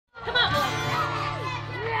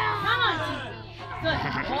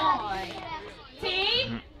Good boy. T,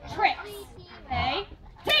 tricks. Okay.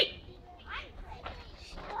 T.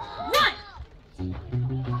 Run.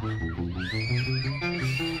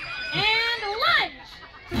 And lunge.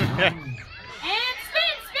 And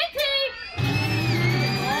spin, spin T.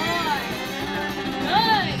 Good boy.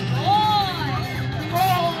 Good boy.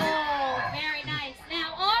 Oh, very nice. Now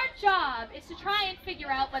our job is to try and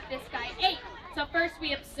figure out what this guy ate. So first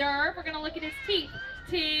we observe. We're going to look at his teeth.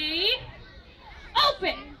 T.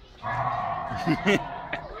 Open. The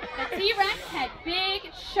T-Rex had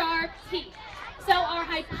big, sharp teeth. So our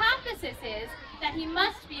hypothesis is that he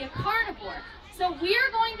must be a carnivore. So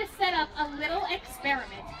we're going to set up a little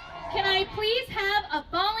experiment. Can I please have a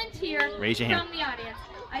volunteer Raise your hand. from the audience?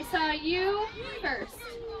 I saw you first.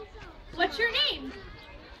 What's your name?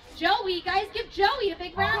 Joey. Guys, give Joey a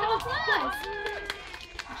big round of applause.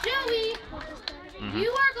 Joey,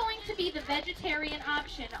 you are going to be the vegetarian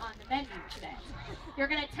option on the menu today. You're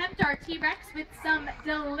going to tempt our T-Rex with some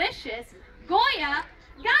delicious Goya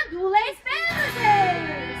gandules